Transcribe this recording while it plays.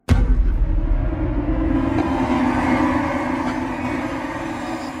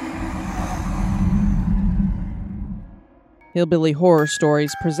Hillbilly Horror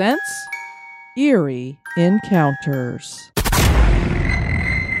Stories presents Eerie Encounters.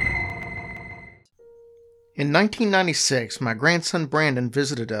 In 1996, my grandson Brandon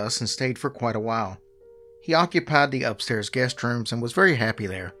visited us and stayed for quite a while. He occupied the upstairs guest rooms and was very happy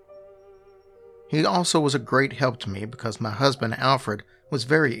there. He also was a great help to me because my husband Alfred was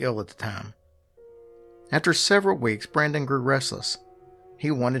very ill at the time. After several weeks, Brandon grew restless.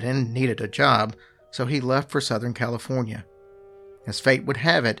 He wanted and needed a job, so he left for Southern California. As fate would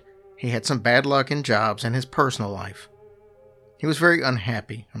have it, he had some bad luck in jobs and his personal life. He was very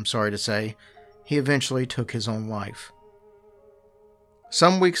unhappy, I'm sorry to say. He eventually took his own life.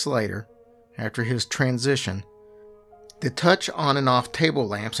 Some weeks later, after his transition, the touch on and off table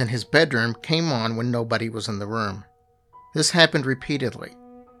lamps in his bedroom came on when nobody was in the room. This happened repeatedly.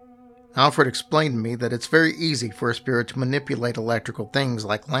 Alfred explained to me that it's very easy for a spirit to manipulate electrical things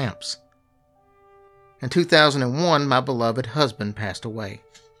like lamps. In 2001, my beloved husband passed away.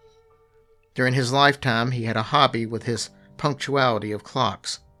 During his lifetime, he had a hobby with his punctuality of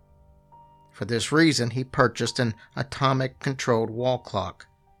clocks. For this reason, he purchased an atomic-controlled wall clock.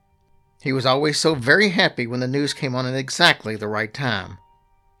 He was always so very happy when the news came on at exactly the right time.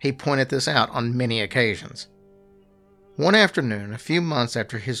 He pointed this out on many occasions. One afternoon, a few months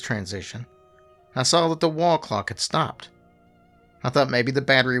after his transition, I saw that the wall clock had stopped. I thought maybe the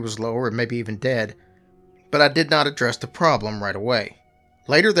battery was low or maybe even dead, but I did not address the problem right away.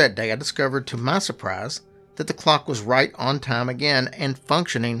 Later that day, I discovered to my surprise that the clock was right on time again and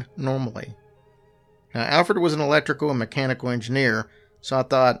functioning normally. Now, Alfred was an electrical and mechanical engineer, so I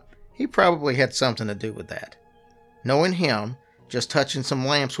thought he probably had something to do with that. Knowing him, just touching some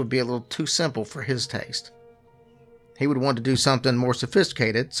lamps would be a little too simple for his taste. He would want to do something more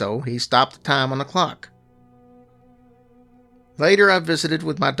sophisticated, so he stopped the time on the clock. Later, I visited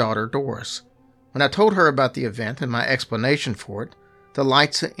with my daughter, Doris. When I told her about the event and my explanation for it, the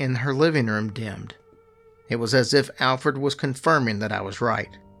lights in her living room dimmed. It was as if Alfred was confirming that I was right.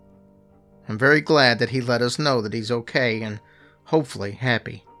 I'm very glad that he let us know that he's okay and hopefully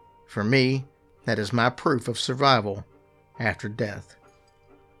happy. For me, that is my proof of survival after death.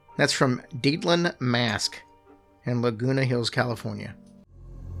 That's from Dietland Mask in Laguna Hills, California.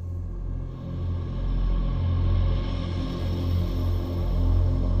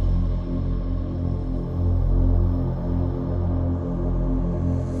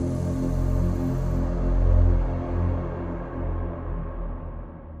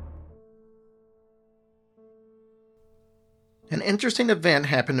 An interesting event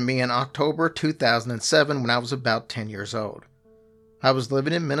happened to me in October 2007 when I was about 10 years old. I was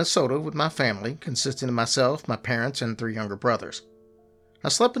living in Minnesota with my family, consisting of myself, my parents, and 3 younger brothers. I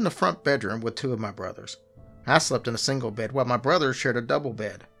slept in the front bedroom with 2 of my brothers. I slept in a single bed while my brothers shared a double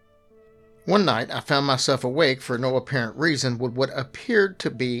bed. One night, I found myself awake for no apparent reason with what appeared to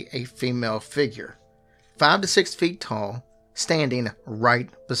be a female figure, 5 to 6 feet tall, standing right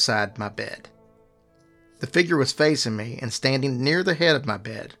beside my bed. The figure was facing me and standing near the head of my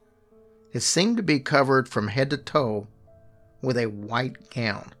bed. It seemed to be covered from head to toe with a white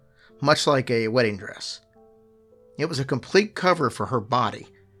gown, much like a wedding dress. It was a complete cover for her body,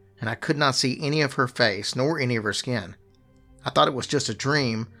 and I could not see any of her face nor any of her skin. I thought it was just a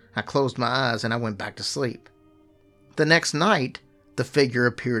dream. I closed my eyes and I went back to sleep. The next night, the figure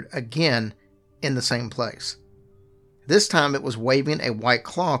appeared again in the same place. This time it was waving a white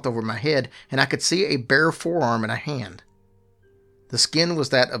cloth over my head, and I could see a bare forearm and a hand. The skin was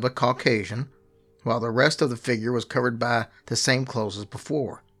that of a Caucasian, while the rest of the figure was covered by the same clothes as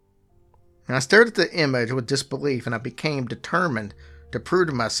before. And I stared at the image with disbelief, and I became determined to prove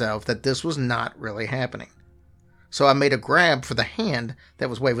to myself that this was not really happening. So I made a grab for the hand that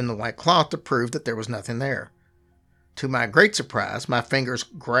was waving the white cloth to prove that there was nothing there. To my great surprise, my fingers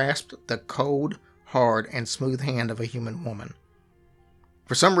grasped the cold, hard, and smooth hand of a human woman.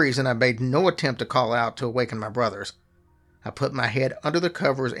 For some reason, I made no attempt to call out to awaken my brothers. I put my head under the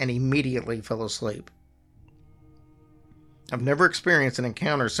covers and immediately fell asleep. I've never experienced an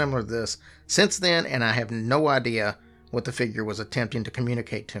encounter similar to this since then, and I have no idea what the figure was attempting to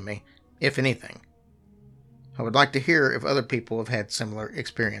communicate to me, if anything. I would like to hear if other people have had similar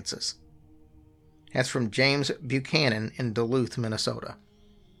experiences. That's from James Buchanan in Duluth, Minnesota.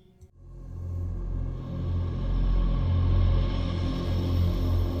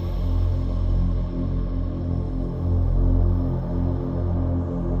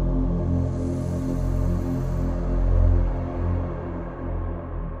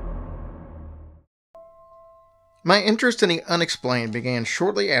 My interest in the unexplained began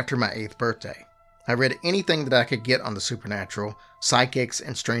shortly after my 8th birthday. I read anything that I could get on the supernatural, psychics,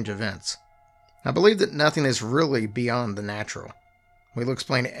 and strange events. I believe that nothing is really beyond the natural. We'll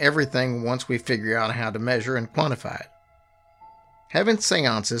explain everything once we figure out how to measure and quantify it. Having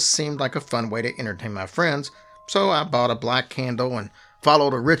seances seemed like a fun way to entertain my friends, so I bought a black candle and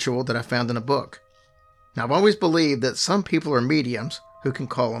followed a ritual that I found in a book. Now, I've always believed that some people are mediums who can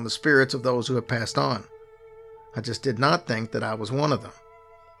call on the spirits of those who have passed on. I just did not think that I was one of them.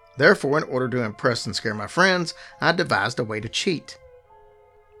 Therefore, in order to impress and scare my friends, I devised a way to cheat.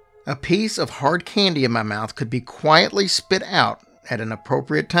 A piece of hard candy in my mouth could be quietly spit out at an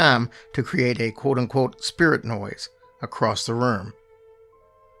appropriate time to create a quote-unquote spirit noise across the room.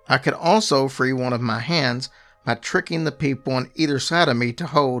 I could also free one of my hands by tricking the people on either side of me to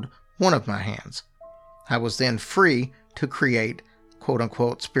hold one of my hands. I was then free to create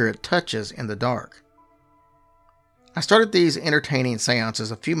quote-unquote spirit touches in the dark. I started these entertaining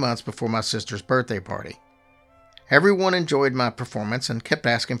seances a few months before my sister's birthday party. Everyone enjoyed my performance and kept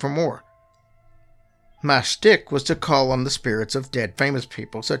asking for more. My shtick was to call on the spirits of dead famous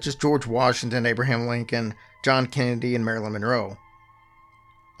people such as George Washington, Abraham Lincoln, John Kennedy, and Marilyn Monroe.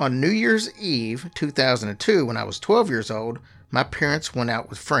 On New Year's Eve 2002, when I was 12 years old, my parents went out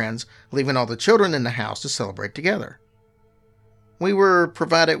with friends, leaving all the children in the house to celebrate together. We were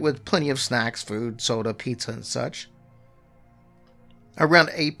provided with plenty of snacks, food, soda, pizza, and such.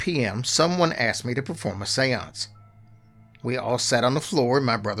 Around 8 p.m., someone asked me to perform a seance. We all sat on the floor in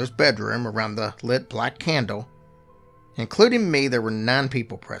my brother's bedroom around the lit black candle. Including me, there were 9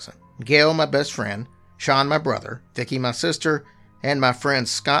 people present. Gail, my best friend, Sean, my brother, Vicky, my sister, and my friends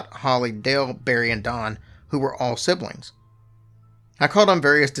Scott, Holly, Dale, Barry, and Don, who were all siblings. I called on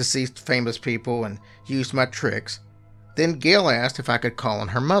various deceased famous people and used my tricks. Then Gail asked if I could call on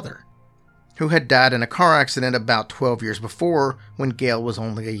her mother, who had died in a car accident about 12 years before when Gail was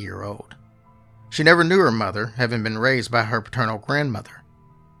only a year old. She never knew her mother, having been raised by her paternal grandmother.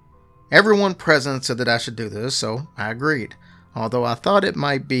 Everyone present said that I should do this, so I agreed, although I thought it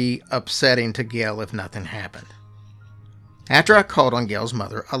might be upsetting to Gail if nothing happened. After I called on Gail's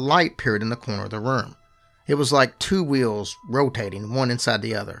mother, a light appeared in the corner of the room. It was like 2 wheels rotating, one inside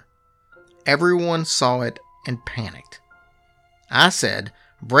the other. Everyone saw it and panicked. I said,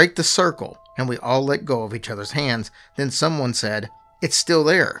 "Break the circle," and we all let go of each other's hands. Then someone said, "It's still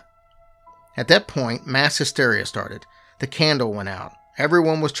there." At that point, mass hysteria started. The candle went out.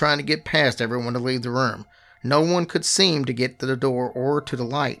 Everyone was trying to get past everyone to leave the room. No one could seem to get to the door or to the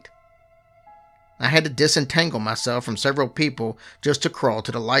light. I had to disentangle myself from several people just to crawl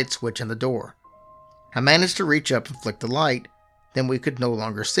to the light switch in the door. I managed to reach up and flick the light, then we could no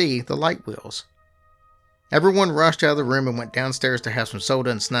longer see the light wheels. Everyone rushed out of the room and went downstairs to have some soda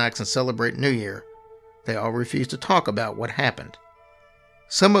and snacks and celebrate New Year. They all refused to talk about what happened.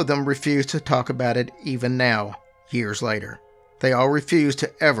 Some of them refuse to talk about it even now, years later. They all refuse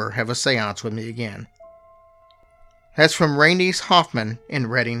to ever have a seance with me again. That's from Rainice Hoffman in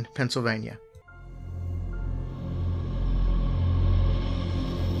Reading, Pennsylvania.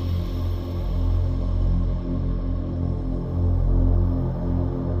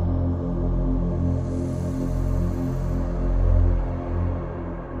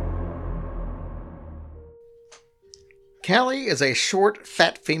 Callie is a short,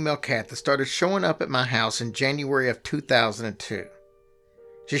 fat female cat that started showing up at my house in January of 2002.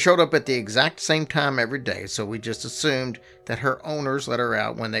 She showed up at the exact same time every day, so we just assumed that her owners let her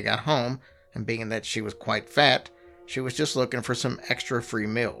out when they got home, and being that she was quite fat, she was just looking for some extra free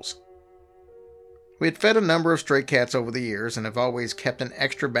meals. We had fed a number of stray cats over the years and have always kept an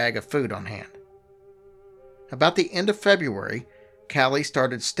extra bag of food on hand. About the end of February, Callie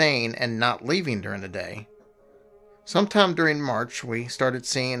started staying and not leaving during the day. Sometime during March, we started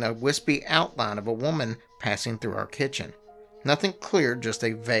seeing a wispy outline of a woman passing through our kitchen. Nothing clear, just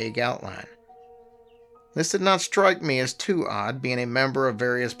a vague outline. This did not strike me as too odd, being a member of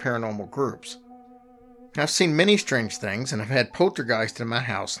various paranormal groups. I've seen many strange things and have had poltergeists in my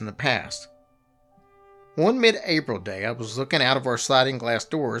house in the past. One mid-April day, I was looking out of our sliding glass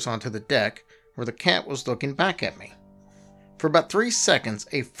doors onto the deck where the cat was looking back at me. For about 3 seconds,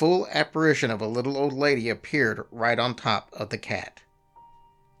 a full apparition of a little old lady appeared right on top of the cat.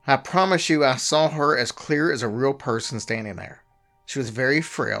 I promise you I saw her as clear as a real person standing there. She was very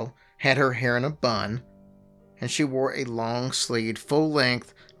frail, had her hair in a bun, and she wore a long-sleeved,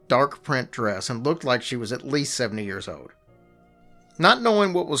 full-length, dark print dress and looked like she was at least 70 years old. Not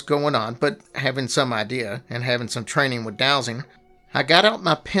knowing what was going on, but having some idea and having some training with dowsing, I got out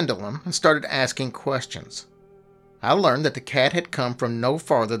my pendulum and started asking questions. I learned that the cat had come from no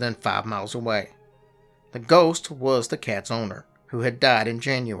farther than 5 miles away. The ghost was the cat's owner, who had died in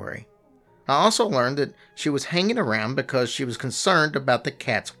January. I also learned that she was hanging around because she was concerned about the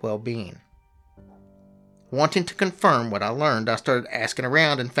cat's well-being. Wanting to confirm what I learned, I started asking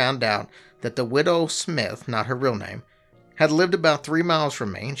around and found out that the widow Smith, not her real name, had lived about 3 miles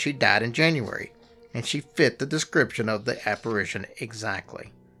from me, and she died in January, and she fit the description of the apparition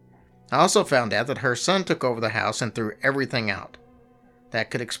exactly. I also found out that her son took over the house and threw everything out. That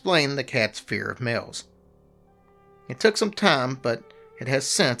could explain the cat's fear of males. It took some time, but it has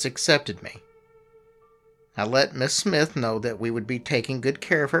since accepted me. I let Miss Smith know that we would be taking good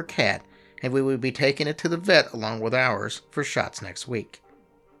care of her cat, and we would be taking it to the vet along with ours for shots next week.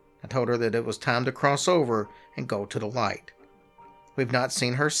 I told her that it was time to cross over and go to the light. We've not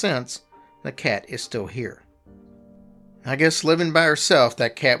seen her since. The cat is still here. I guess living by herself,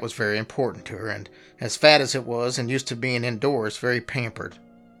 that cat was very important to her, and as fat as it was and used to being indoors, very pampered.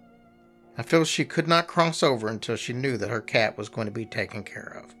 I feel she could not cross over until she knew that her cat was going to be taken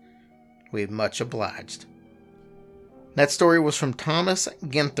care of. We're much obliged. That story was from Thomas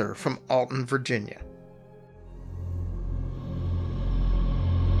Ginther from Alton, Virginia.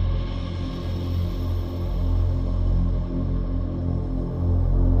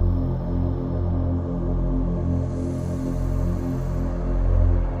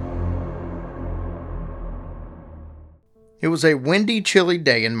 It was a windy, chilly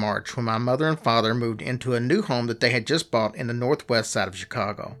day in March when my mother and father moved into a new home that they had just bought in the northwest side of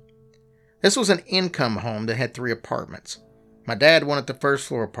Chicago. This was an income home that had 3 apartments. My dad wanted the first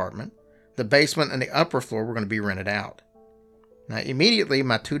floor apartment. The basement and the upper floor were going to be rented out. Now, immediately,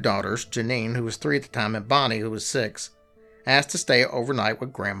 my 2 daughters, Janine, who was 3 at the time, and Bonnie, who was 6, asked to stay overnight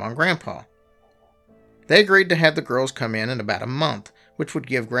with Grandma and Grandpa. They agreed to have the girls come in about a month, which would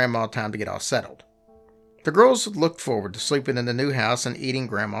give Grandma time to get all settled. The girls looked forward to sleeping in the new house and eating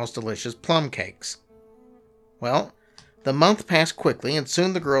Grandma's delicious plum cakes. Well, the month passed quickly, and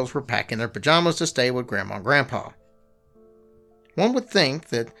soon the girls were packing their pajamas to stay with Grandma and Grandpa. One would think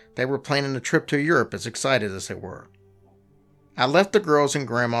that they were planning a trip to Europe, as excited as they were. I left the girls in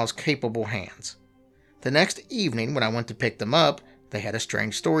Grandma's capable hands. The next evening, when I went to pick them up, they had a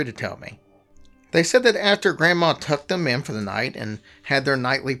strange story to tell me. They said that after Grandma tucked them in for the night and had their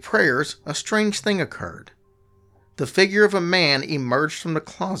nightly prayers, a strange thing occurred. The figure of a man emerged from the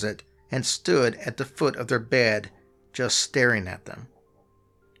closet and stood at the foot of their bed, just staring at them.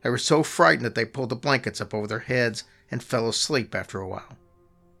 They were so frightened that they pulled the blankets up over their heads and fell asleep after a while.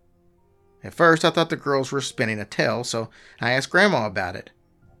 At first, I thought the girls were spinning a tale, so I asked Grandma about it.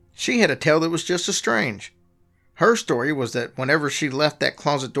 She had a tale that was just as strange. Her story was that whenever she left that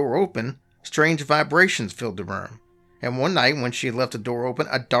closet door open, strange vibrations filled the room, and one night when she left the door open,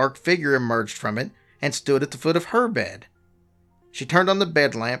 a dark figure emerged from it and stood at the foot of her bed. She turned on the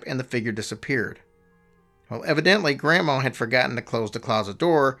bed lamp and the figure disappeared. Well, evidently, Grandma had forgotten to close the closet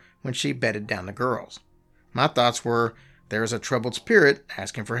door when she bedded down the girls. My thoughts were, there's a troubled spirit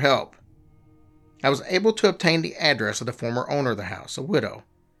asking for help. I was able to obtain the address of the former owner of the house, a widow.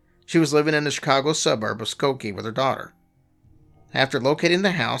 She was living in the Chicago suburb of Skokie with her daughter. After locating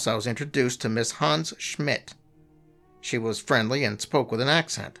the house, I was introduced to Miss Hans Schmidt. She was friendly and spoke with an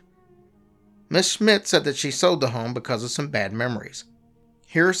accent. Miss Schmidt said that she sold the home because of some bad memories.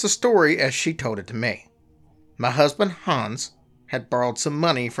 Here's the story as she told it to me. My husband, Hans, had borrowed some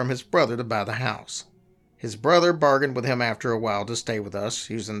money from his brother to buy the house. His brother bargained with him after a while to stay with us,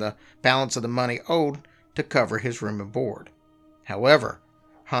 using the balance of the money owed to cover his room and board. However,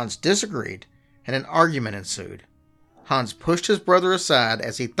 Hans disagreed, and an argument ensued. Hans pushed his brother aside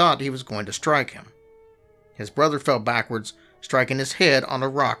as he thought he was going to strike him. His brother fell backwards, striking his head on a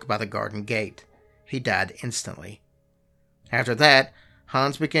rock by the garden gate. He died instantly. After that,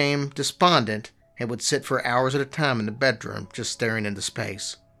 Hans became despondent and would sit for hours at a time in the bedroom, just staring into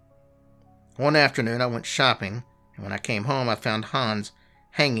space. One afternoon, I went shopping, and when I came home, I found Hans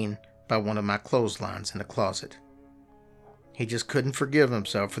hanging by one of my clotheslines in the closet. He just couldn't forgive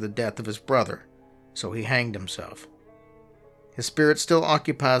himself for the death of his brother, so he hanged himself. His spirit still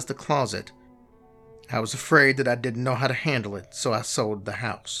occupies the closet. I was afraid that I didn't know how to handle it, so I sold the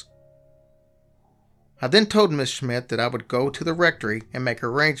house. I then told Miss Schmidt that I would go to the rectory and make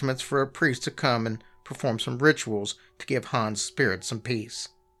arrangements for a priest to come and perform some rituals to give Hans' spirit some peace.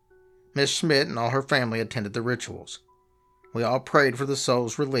 Miss Schmidt and all her family attended the rituals. We all prayed for the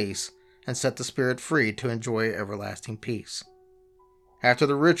soul's release and set the spirit free to enjoy everlasting peace. After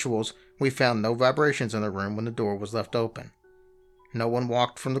the rituals, we found no vibrations in the room when the door was left open. No one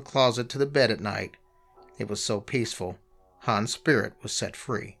walked from the closet to the bed at night. It was so peaceful, Hans' spirit was set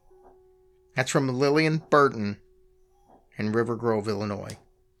free. That's from Lillian Burton in River Grove, Illinois.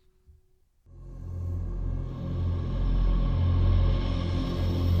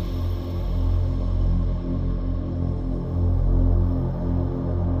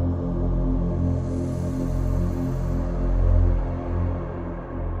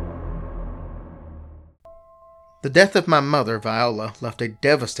 The death of my mother, Viola, left a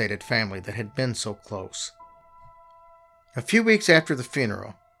devastated family that had been so close. A few weeks after the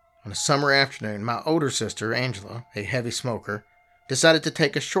funeral, on a summer afternoon, my older sister, Angela, a heavy smoker, decided to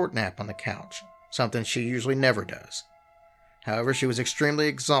take a short nap on the couch, something she usually never does. However, she was extremely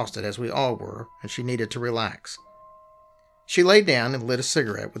exhausted, as we all were, and she needed to relax. She lay down and lit a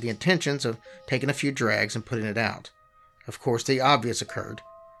cigarette with the intentions of taking a few drags and putting it out. Of course, the obvious occurred.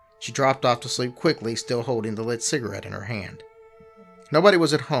 She dropped off to sleep quickly, still holding the lit cigarette in her hand. Nobody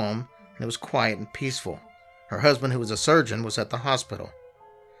was at home, and it was quiet and peaceful. Her husband, who was a surgeon, was at the hospital.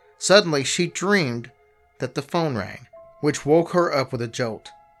 Suddenly, she dreamed that the phone rang, which woke her up with a jolt.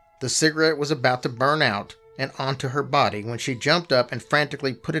 The cigarette was about to burn out and onto her body when she jumped up and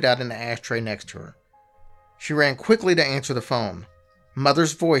frantically put it out in the ashtray next to her. She ran quickly to answer the phone.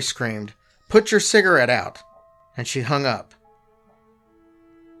 Mother's voice screamed, "Put your cigarette out!" and she hung up.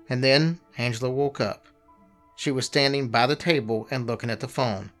 And then Angela woke up. She was standing by the table and looking at the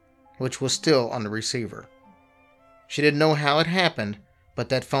phone, which was still on the receiver. She didn't know how it happened, but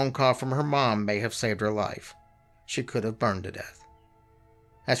that phone call from her mom may have saved her life. She could have burned to death.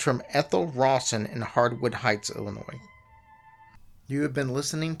 That's from Ethel Rawson in Hardwood Heights, Illinois. You have been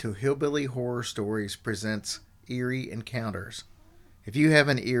listening to Hillbilly Horror Stories presents Eerie Encounters. If you have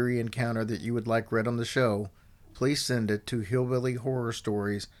an eerie encounter that you would like read on the show, please send it to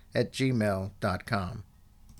hillbillyhorrorstories@gmail.com.